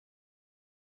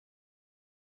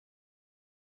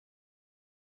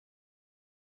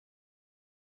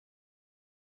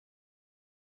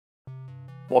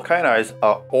Volcanoes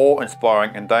are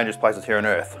awe-inspiring and dangerous places here on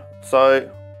Earth. So,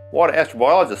 why do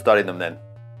astrobiologists study them then?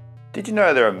 Did you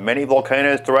know there are many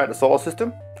volcanoes throughout the solar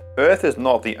system? Earth is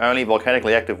not the only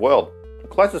volcanically active world. The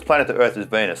closest planet to Earth is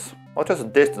Venus. Not just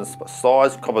in distance, but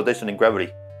size, composition and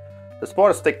gravity.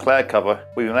 Despite a thick cloud cover,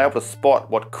 we've been able to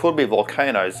spot what could be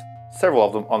volcanoes, several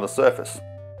of them on the surface.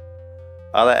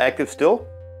 Are they active still?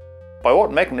 By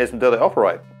what mechanism do they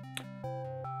operate?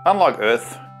 Unlike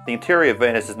Earth, the interior of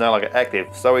Venus is no longer active,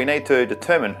 so we need to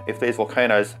determine if these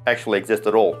volcanoes actually exist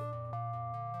at all.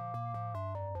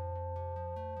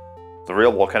 The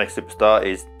real volcanic superstar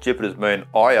is Jupiter's moon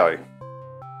Io.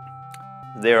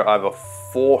 There are over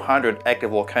 400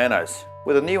 active volcanoes,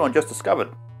 with a new one just discovered.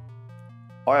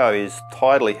 Io is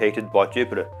tidally heated by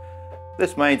Jupiter.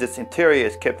 This means its interior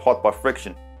is kept hot by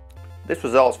friction. This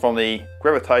results from the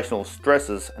gravitational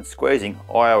stresses and squeezing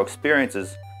Io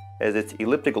experiences as its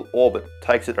elliptical orbit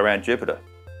takes it around Jupiter.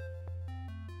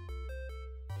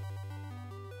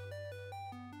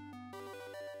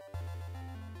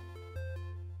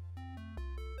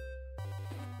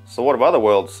 So what of other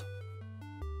worlds?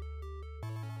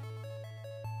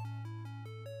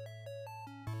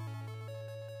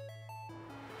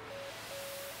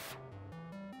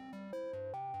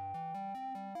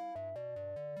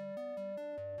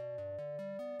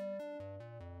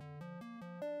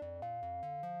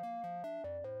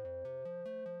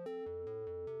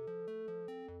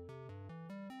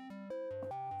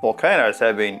 Volcanoes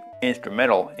have been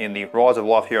instrumental in the rise of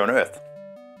life here on Earth.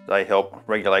 They help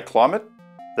regulate climate,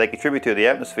 they contribute to the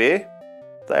atmosphere,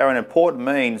 they are an important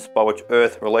means by which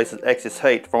Earth releases excess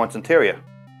heat from its interior.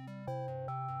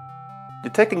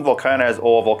 Detecting volcanoes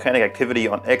or volcanic activity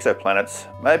on exoplanets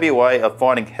may be a way of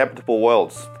finding habitable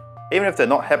worlds. Even if they're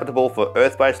not habitable for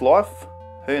Earth-based life,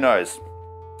 who knows?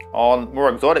 On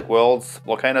more exotic worlds,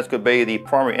 volcanoes could be the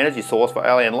primary energy source for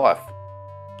alien life.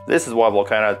 This is why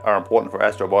volcanoes are important for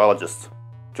astrobiologists.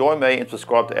 Join me and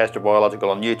subscribe to Astrobiological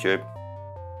on YouTube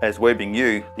as we bring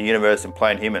you the universe in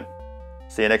plain human.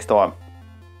 See you next time.